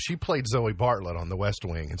 but she played Zoe Bartlett on The West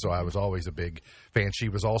Wing, and so I was always a big fan. She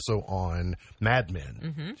was also on Mad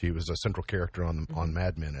Men. She was a central character on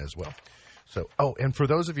Mad Men as well. So, and for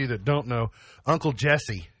those of you that don't know, Uncle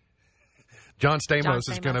Jesse, John Stamos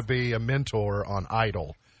is going to be a mentor on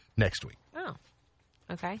Idol next week. Oh,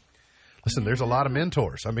 okay. Listen, there's a lot of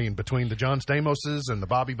mentors. I mean, between the John Stamoses and the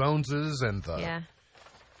Bobby Boneses and the Yeah.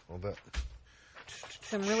 well, the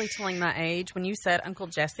So I'm really telling my age. When you said Uncle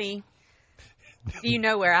Jesse, you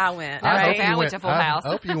know where I went, I right? hope I went to Full House. I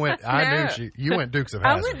hope you went. I No. knew you went Dukes of I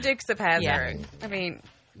Hazzard. went Dukes of Hazzard. Yeah. I mean,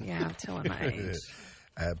 yeah, I'm telling my age.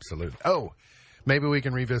 Absolutely. Oh, maybe we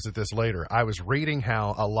can revisit this later. I was reading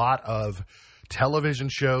how a lot of television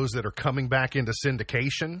shows that are coming back into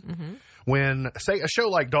syndication, when, say, a show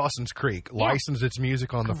like Dawson's Creek licensed its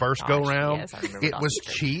music on the first gosh, go-round, yes, I remember it was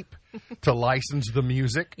Dawson's Creek. cheap to license the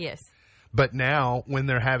music. Yes. But now, when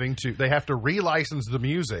they have to relicense the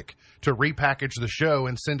music to repackage the show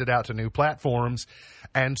and send it out to new platforms.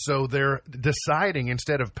 And so they're deciding,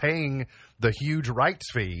 instead of paying the huge rights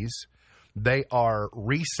fees, they are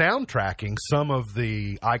re-soundtracking some of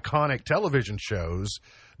the iconic television shows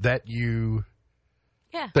that you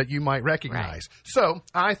might recognize. Right. So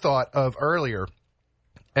I thought of earlier,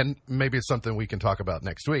 and maybe it's something we can talk about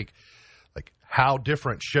next week, like how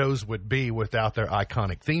different shows would be without their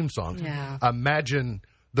iconic theme song. Yeah. Imagine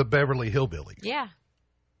the Beverly Hillbillies. Yeah.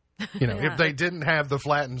 If they didn't have the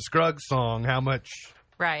Flatt and Scruggs song, how much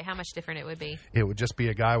Right. How much different it would be. it would just be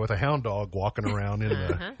a guy with a hound dog walking around in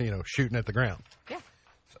the, shooting at the ground. Yeah.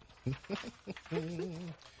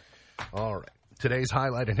 All right. Today's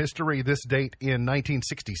highlight in history. This date in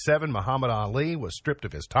 1967, Muhammad Ali was stripped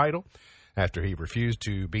of his title after he refused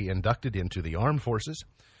to be inducted into the armed forces.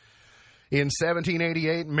 In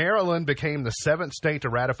 1788, Maryland became the 7th state to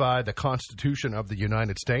ratify the Constitution of the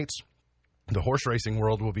United States. The horse racing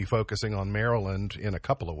world will be focusing on Maryland in a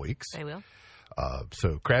couple of weeks. They will.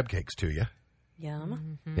 So crab cakes to you.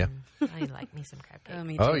 Yum. Yeah. I like me some crab cakes.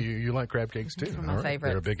 Me too. Oh, you like crab cakes too? Those are my All right.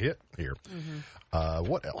 They're a favorites. big hit here.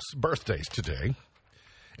 What else? Birthdays today.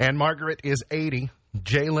 Anne Margaret is 80.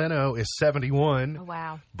 Jay Leno is 71. Oh,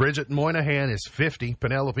 wow. Bridget Moynihan is 50.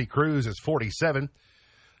 Penelope Cruz is 47.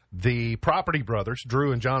 The Property Brothers,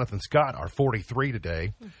 Drew and Jonathan Scott, are 43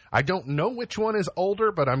 today. I don't know which one is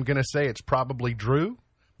older, but I'm going to say it's probably Drew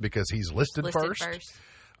because he's listed first.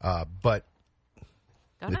 But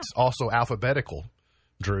it's also alphabetical.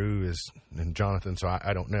 Drew is and Jonathan, so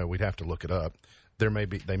I don't know. We'd have to look it up.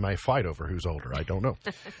 They may fight over who's older. I don't know.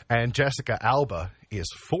 And Jessica Alba is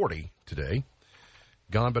 40 today.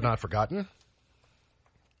 Gone but not forgotten.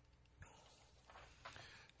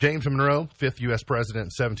 James Monroe, 5th U.S.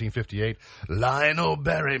 President in 1758. Lionel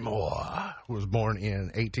Barrymore was born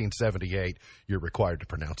in 1878. You're required to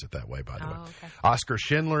pronounce it that way, by the way. Okay. Oscar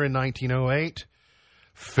Schindler in 1908.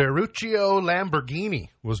 Ferruccio Lamborghini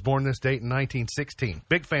was born this date in 1916.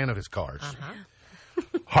 Big fan of his cars.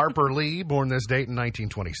 Harper Lee, born this date in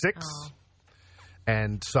 1926.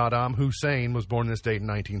 And Saddam Hussein was born this date in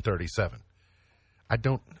 1937.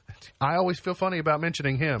 I always feel funny about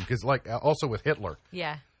mentioning him because, like, also with Hitler.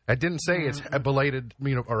 Yeah. I didn't say it's a belated,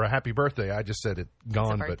 or a happy birthday. I just said it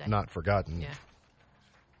gone but not forgotten. Yeah.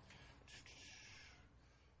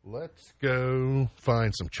 Let's go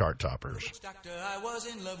find some chart toppers. Doctor, I was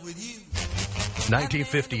in love with you.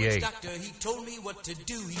 1958. Doctor, he told me what to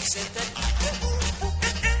do. He said that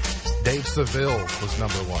Dave Seville was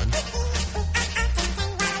number one.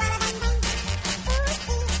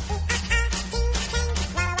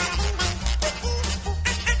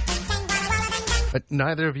 But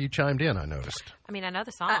neither of you chimed in, I noticed. I mean, I know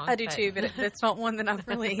the song. I do too, but it's not one that I'm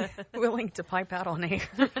really willing to pipe out on air.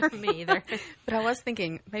 Me either. But I was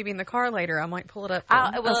thinking maybe in the car later I might pull it up.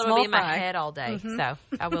 For it'll be in my head all day, so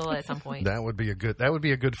I will at some point. That would be a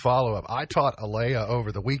good follow up. I taught Alea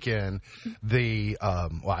over the weekend I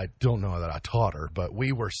don't know that I taught her, but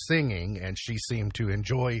we were singing and she seemed to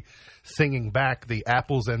enjoy singing back the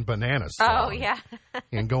apples and bananas song. Oh yeah.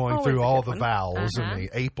 And going through all the vowels and the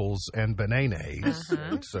aples and bananas.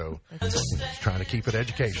 And so trying to keep it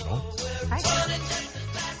educational.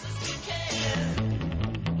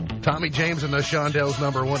 Tommy James and the Shondells,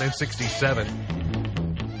 number one in 67. I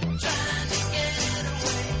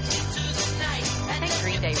think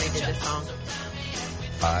Green Day redid this song.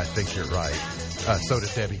 I think you're right. So did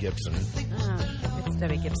Debbie Gibson. It's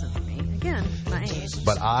Debbie Gibson for me. Again, my age.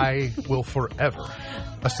 But I will forever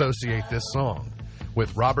associate this song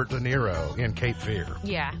with Robert De Niro in Cape Fear.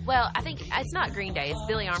 Yeah. Well, I think it's not Green Day. It's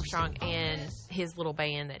Billy Armstrong and his little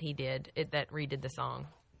band that he did that redid the song.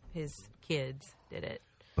 His kids did it.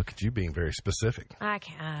 Look at you being very specific. I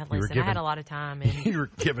can't listen. I had a lot of time. And you were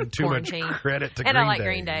giving too much credit to Green Day. And I like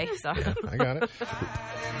Green Day. So. Yeah, I got it.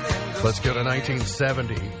 Let's go to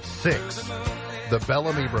 1976. The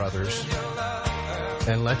Bellamy Brothers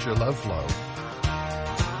and Let Your Love Flow.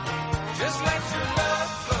 Just let your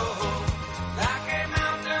love flow like a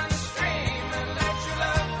mountain stream and let your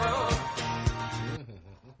love flow.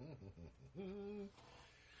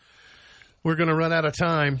 We're going to run out of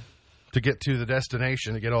time to get to the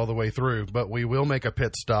destination, to get all the way through, but we will make a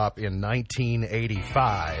pit stop in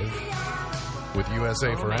 1985 with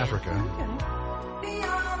USA for Africa. Okay.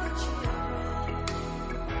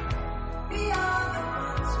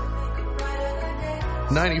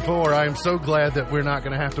 94, I am so glad that we're not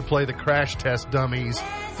going to have to play the Crash Test Dummies.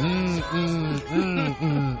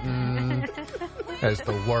 As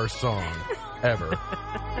the worst song ever.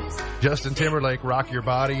 Justin Timberlake, Rock Your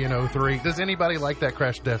Body in 03. Does anybody like that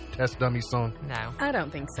Crash Test Dummies song? No. I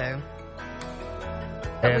don't think so.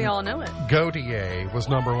 But we all know it. Gautier was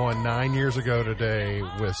number one 9 years ago today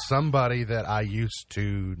with Somebody That I Used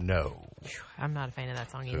to Know. I'm not a fan of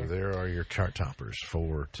that song either. So there are your chart toppers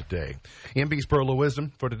for today. MB's Pearl of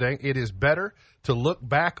Wisdom for today. It is better to look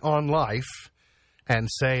back on life and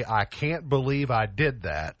say, I can't believe I did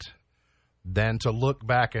that, than to look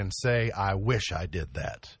back and say, I wish I did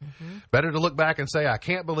that. Mm-hmm. Better to look back and say, I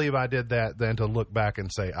can't believe I did that, than to look back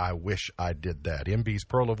and say, I wish I did that. MB's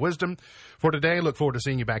Pearl of Wisdom for today. Look forward to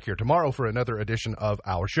seeing you back here tomorrow for another edition of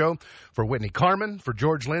our show. For Whitney Carmen, for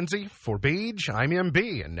George Lindsay, for Beej, I'm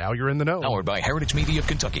MB, and now you're in the know. Powered by Heritage Media of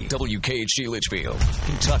Kentucky, WKHG Litchfield,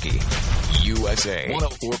 Kentucky, USA,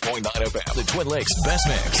 104.9 FM, the Twin Lakes Best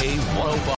Mix, K105.